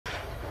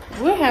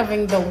We're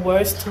having the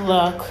worst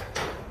luck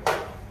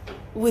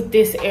with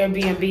this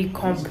Airbnb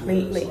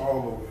completely.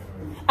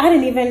 I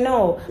didn't even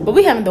know, but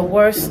we having the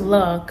worst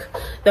luck.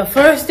 The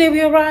first day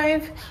we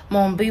arrived,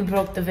 Mom B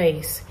broke the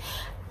vase.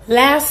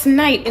 Last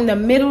night, in the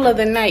middle of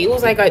the night, it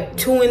was like at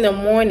 2 in the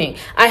morning,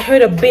 I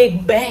heard a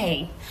big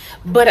bang.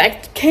 But I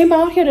came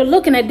out here to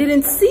look and I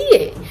didn't see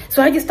it.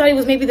 So I just thought it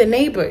was maybe the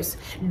neighbors.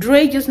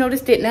 Dre just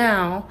noticed it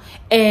now.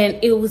 And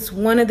it was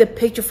one of the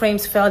picture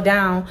frames fell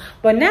down.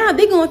 But now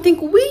they're going to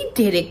think we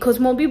did it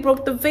because Moby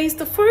broke the vase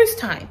the first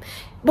time.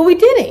 But we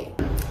didn't.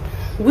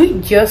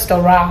 We just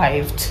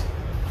arrived.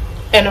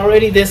 And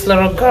already this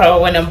little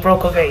girl went and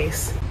broke a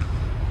vase.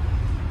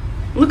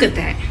 Look at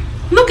that.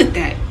 Look at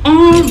that.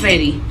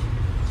 Already.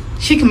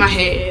 Shaking my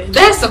head.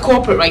 That's the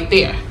culprit right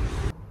there.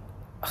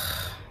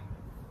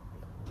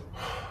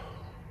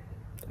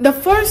 The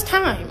first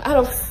time out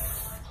of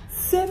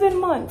 7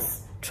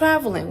 months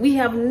traveling, we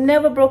have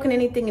never broken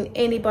anything in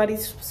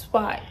anybody's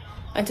spot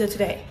until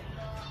today,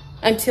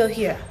 until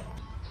here.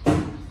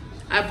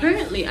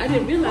 Apparently, I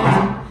didn't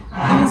realize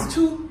there was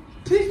 2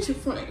 picture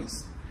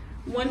frames.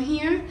 One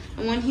here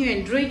and one here,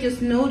 and Dre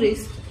just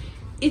noticed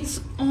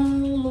it's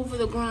all over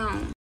the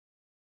ground.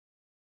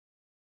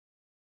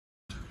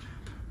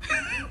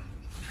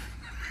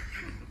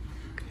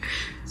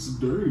 It's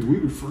dirty. We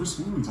the first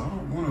ones. I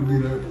don't want to be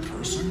that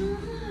person.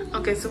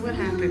 Okay, so what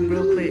happened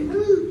real quick?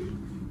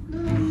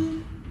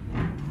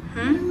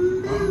 Huh?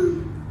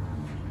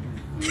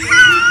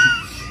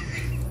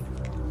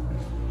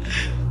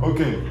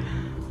 Okay,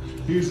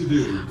 here's the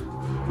deal.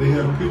 They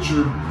had a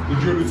picture.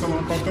 Did you ever tell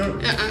them about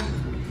that?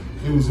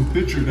 It was a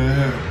picture that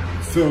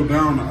had fell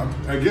down.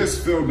 I guess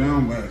fell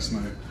down last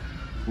night.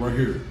 Right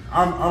here.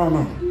 I don't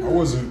know. I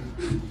wasn't.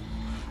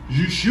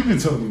 You can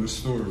tell me the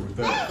story with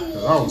that.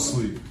 Cause I was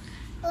asleep.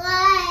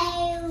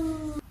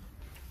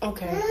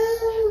 Okay,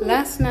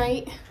 last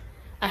night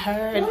I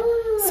heard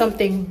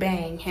something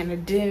bang and I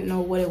didn't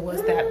know what it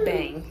was that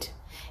banged,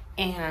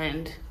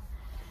 and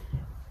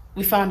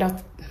we found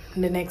out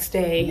the next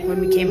day when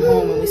we came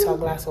home and we saw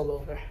glass all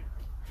over.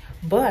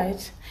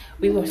 But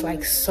we were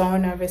like so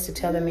nervous to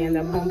tell the man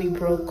that Mommy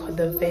broke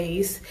the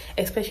vase,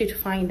 especially to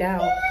find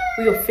out,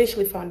 we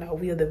officially found out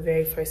we were the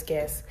very first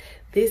guests.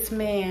 This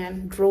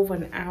man drove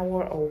an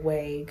hour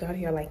away, got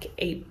here like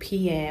 8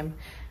 p.m.,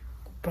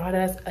 brought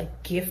us a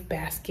gift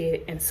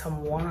basket and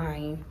some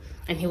wine,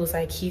 and he was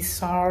like, he's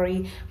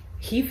sorry,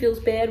 he feels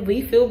bad,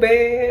 we feel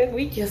bad,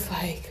 we just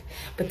like,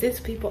 but these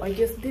people are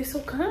just, they're so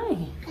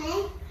kind.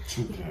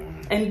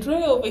 And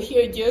Dre over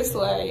here just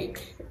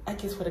like, I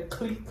guess with a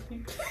click.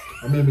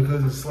 I mean,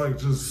 because it's like,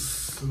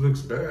 just, it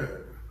looks bad.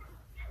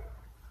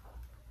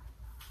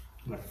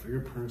 Like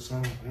fingerprints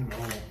on, you know,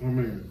 I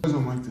mean, I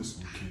don't like this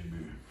little kid,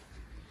 man.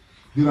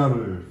 Get out of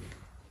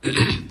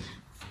there.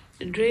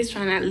 Dre's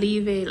trying to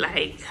leave it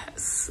like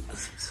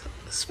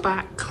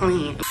spot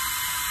clean.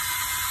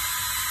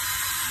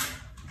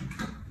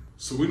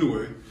 So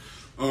anyway,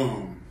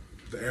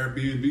 the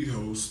Airbnb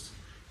host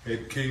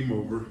had came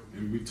over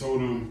and we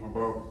told him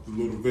about the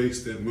little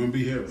vase that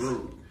Mumby had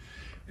broke,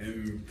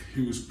 and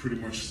he was pretty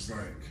much just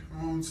like,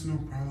 "Oh, it's no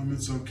problem,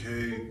 it's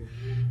okay.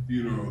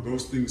 You know,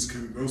 those things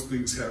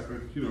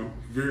happen. You know,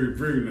 very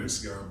very nice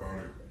guy about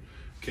it.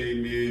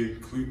 Came in,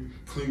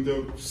 cleaned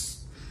up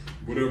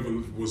whatever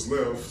was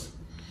left."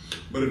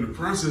 But in the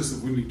process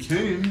of when he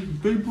came,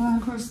 they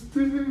broke us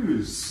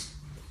this.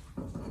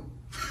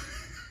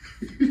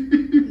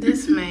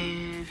 This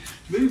man.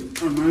 They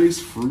a nice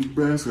fruit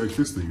basket. Like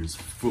this thing is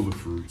full of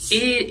fruits.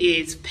 It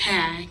is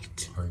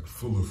packed. Like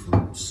full of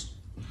fruits.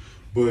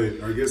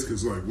 But I guess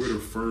because like we're the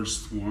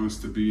first ones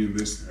to be in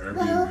this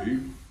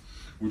Airbnb,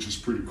 which is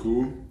pretty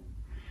cool.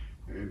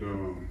 And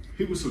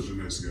he was such a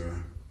nice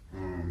guy.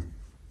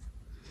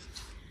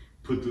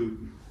 Put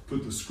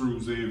the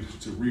screws in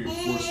to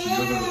reinforce the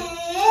other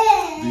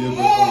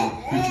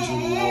pictures on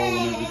the wall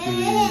and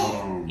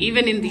everything.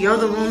 Even in the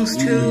other rooms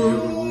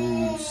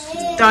too.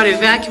 Started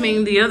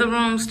vacuuming the other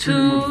rooms too.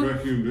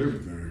 Vacuumed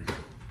everything.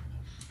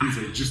 He's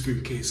like, just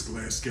in case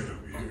glass got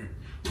over here.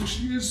 Which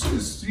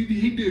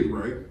he did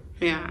right.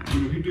 Yeah.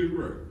 You know, he did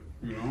right.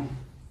 You know,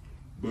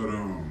 but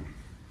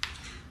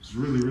it's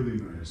really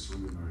nice.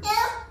 Really nice.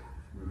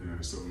 Really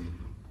nice.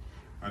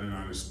 I did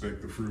not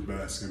expect the fruit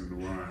basket and the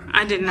wine.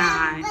 I did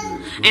not.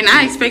 And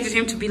I expected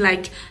him to be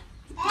like,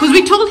 because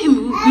we told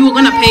him we were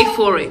going to pay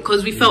for it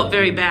because we felt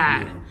very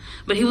bad. Yeah.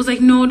 But he was like,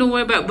 no, don't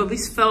worry about it. But we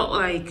felt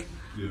like,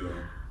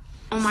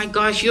 oh my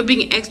gosh, you're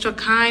being extra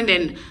kind.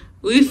 And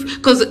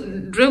because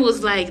Dre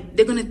was like,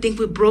 they're going to think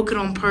we broke it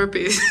on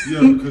purpose. Yeah,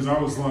 because I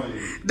was like,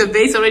 the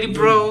vase already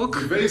broke.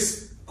 The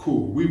vase,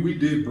 cool. We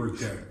did break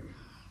that.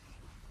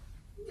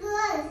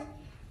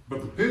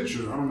 But the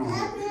picture, I don't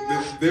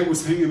know, they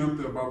was hanging up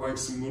there about like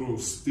some little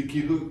sticky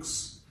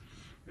hooks.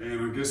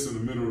 And I guess in the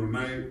middle of the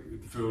night,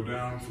 it fell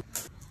down.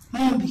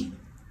 Mommy,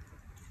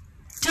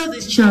 tell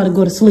this child to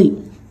go to sleep.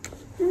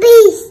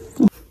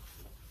 Beast.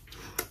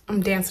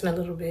 I'm dancing a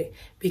little bit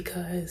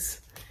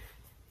because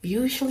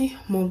usually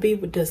Mombi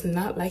does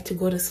not like to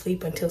go to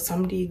sleep until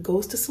somebody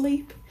goes to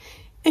sleep.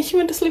 And she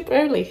went to sleep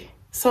early.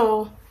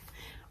 So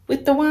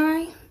with the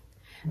wine,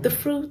 the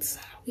fruits.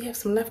 We have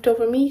some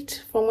leftover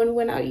meat from when we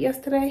went out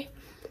yesterday.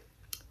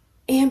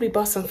 And we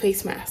bought some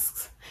face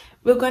masks.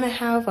 We're gonna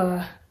have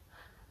a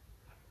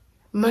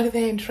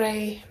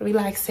Mariitha.andre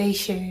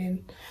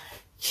relaxation,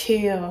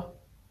 chill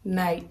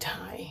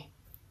nighttime.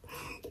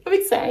 I'm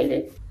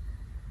excited.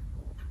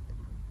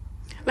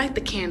 Light the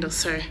candle,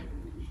 sir.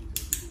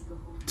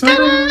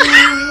 Ta-da!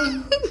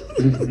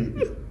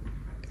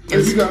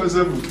 Have you guys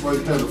ever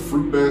like had a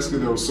fruit basket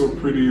that was so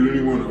pretty you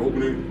didn't even want to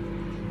open it?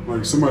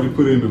 Like somebody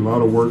put in a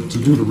lot of work to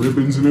do the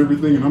ribbons and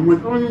everything, and I'm like,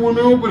 I don't even want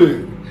to open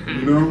it,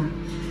 you know?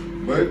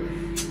 But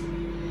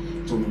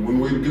it's only one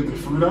way to get the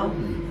fruit out,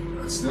 and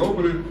that's to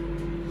open it.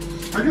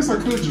 I guess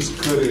I could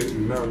just cut it,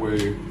 and that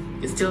way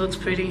it still looks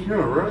pretty. Yeah,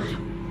 right.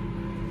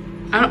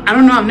 I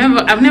don't know.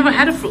 I've never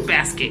had a fruit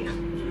basket. Yeah,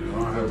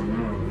 I haven't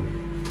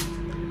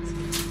either.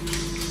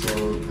 So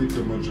I think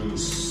I'm gonna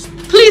just.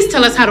 Please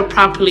tell us how to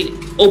properly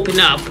open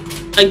up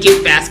a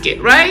gift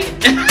basket, right?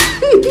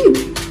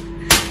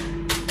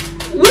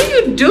 What are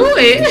you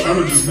doing? I'm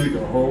trying to just make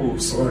a hole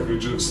so I could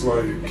just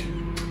like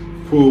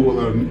pull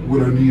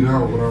what I need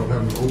out without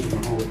having to open the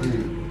whole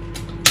thing.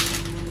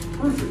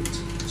 Perfect.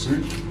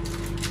 See?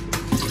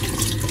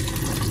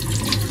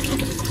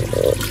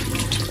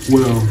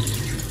 Well,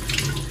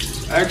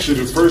 actually,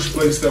 the first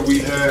place that we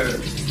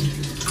had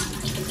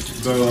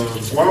the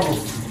guava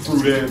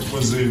fruit at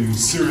was in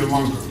Sri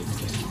Lanka.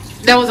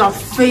 That was our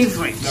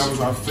favorite. That was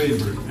our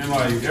favorite. And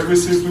like ever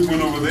since we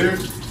went over there,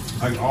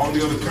 like all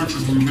the other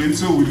countries we've been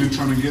to, we've been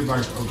trying to get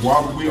like a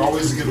guava. We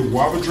always get a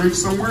guava drink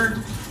somewhere,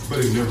 but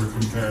it never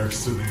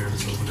compares to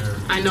theirs over there.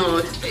 I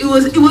know. It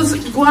was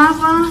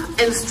guava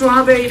and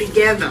strawberry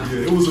together.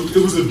 Yeah, it was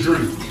a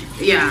drink.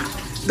 Yeah.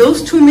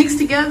 Those two mixed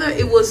together,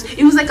 it was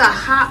like a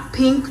hot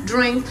pink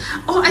drink.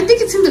 Oh, I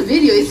think it's in the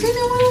video. Is it in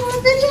one of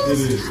the videos? It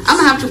is. I'm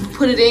gonna have to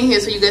put it in here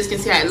so you guys can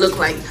see how it looked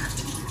like.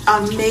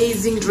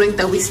 Amazing drink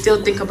that we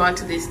still think about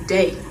to this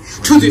day.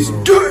 To this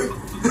day.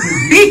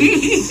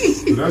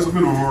 That's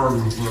been a hard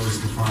one for us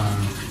to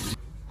find.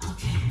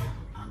 Okay,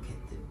 I'll get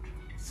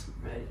this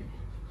ready.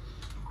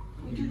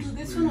 Would you do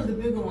this one or the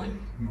bigger one?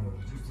 No,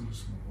 just do the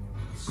small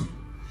ones.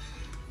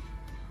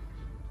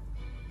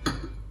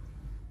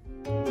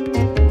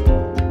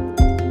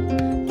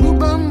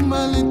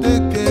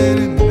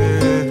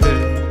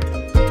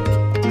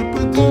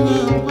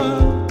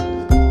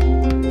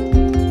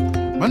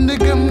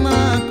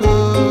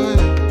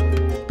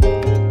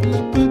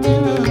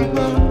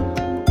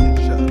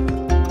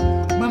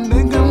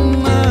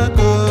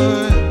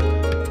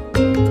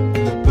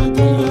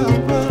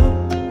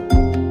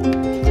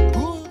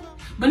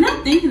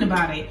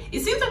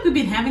 It seems like we've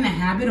been having a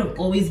habit of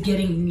always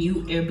getting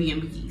new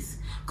Airbnbs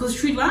because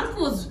Sri Lanka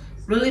was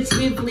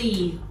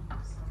relatively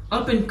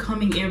up and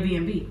coming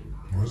Airbnb.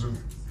 Was it?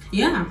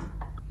 Yeah.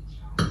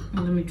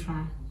 Well, let me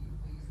try.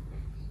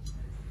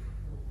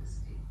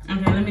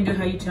 Okay, let me do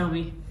how you tell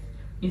me.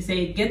 You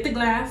say, get the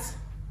glass,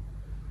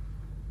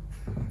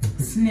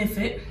 sniff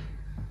it,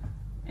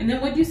 and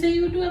then what do you say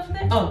you would do after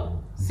that?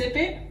 Oh, sip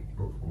it.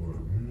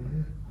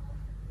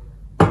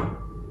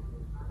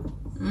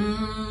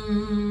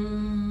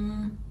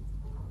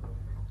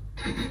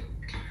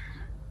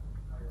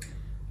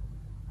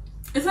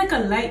 It's like a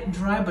light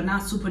dry, but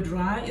not super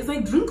dry. It's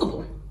like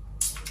drinkable.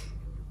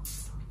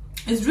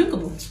 It's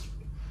drinkable.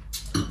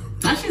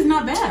 Actually, it's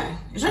not bad.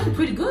 It's actually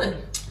pretty good.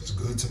 It's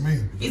good to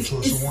me. It's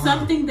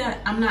something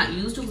that I'm not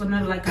used to because I'm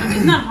not like,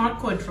 it's not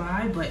hardcore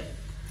dry, but.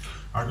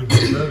 I can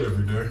do that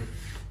every day.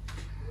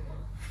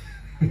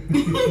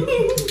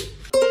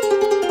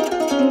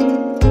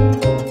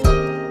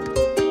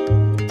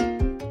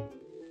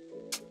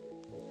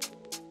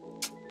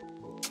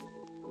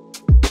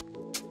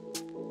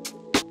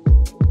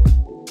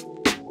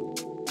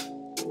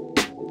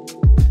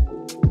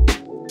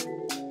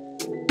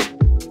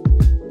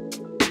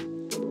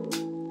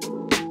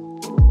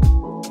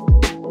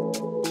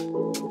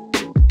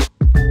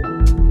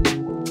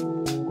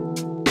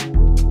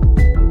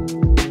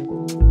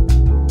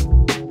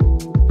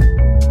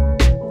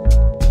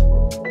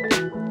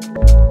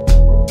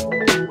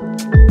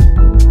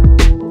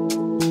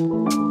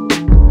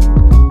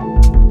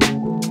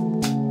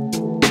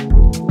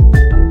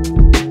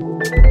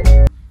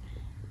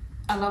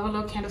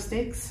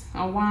 Candlesticks,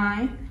 our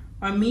wine,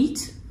 our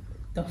meat,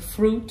 the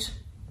fruit.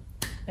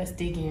 Let's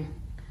dig in.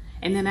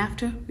 And then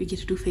after, we get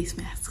to do face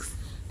masks.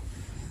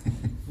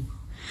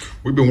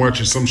 We've been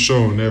watching some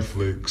show on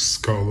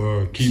Netflix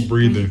called Keep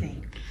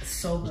Breathing. It's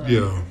so good.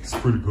 Yeah, it's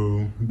pretty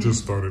cool. It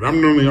just started.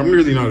 I'm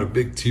really not a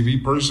big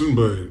TV person,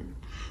 but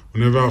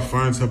whenever I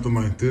find something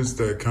like this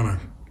that kind of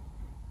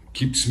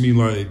keeps me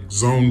like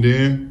zoned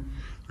in,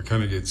 I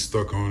kind of get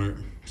stuck on it.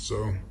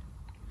 So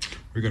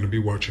we're going to be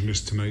watching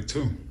this tonight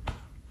too.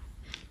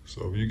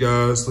 So if you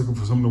guys looking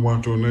for something to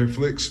watch on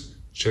Netflix,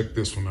 check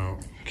this one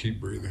out. Keep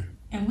Breathing.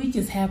 And we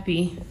just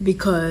happy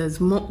because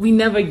we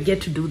never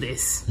get to do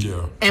this.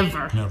 Yeah.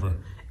 Ever. Never.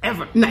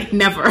 Ever. Like,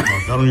 never. Like,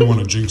 I don't even want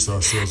to jinx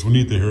ourselves. We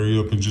need to hurry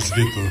up and just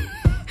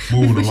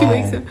moving She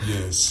wakes along. up.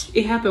 Yes.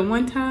 It happened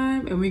one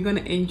time, and we're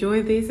gonna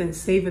enjoy this and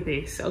savor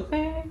this,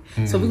 okay?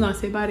 So we're gonna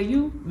say bye to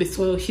you,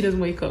 so she doesn't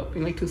wake up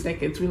in like 2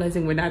 seconds,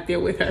 realizing we're not there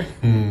with her.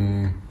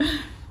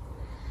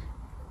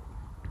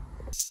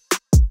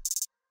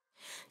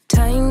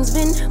 Time's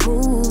been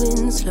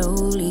moving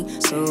slowly,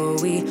 so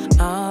we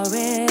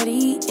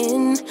already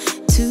in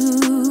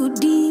too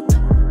deep.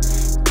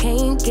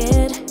 Can't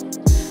get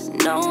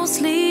no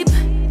sleep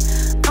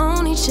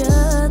on each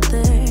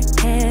other,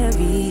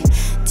 heavy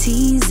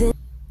teasing.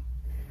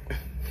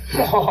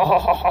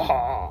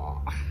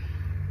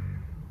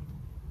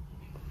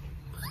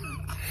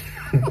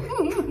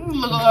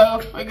 Look at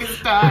her fucking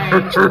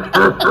style.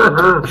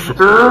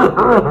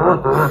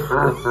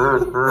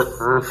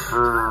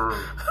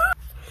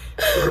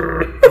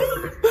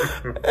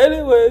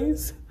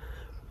 Anyways,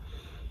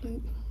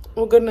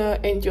 we're gonna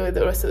enjoy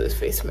the rest of this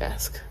face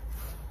mask.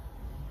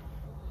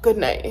 Good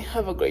night.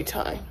 Have a great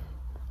time.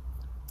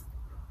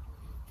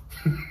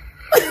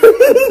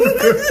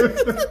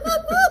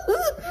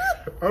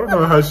 I don't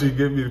know how she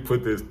get me to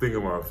put this thing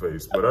in my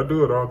face, but I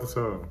do it all the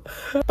time.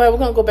 But we're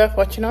gonna go back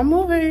watching our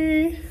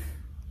movie.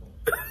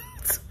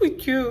 So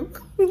cute.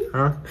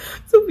 Huh?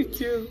 So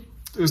cute.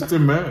 It's the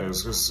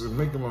mask. It's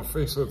making my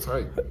face so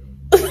tight.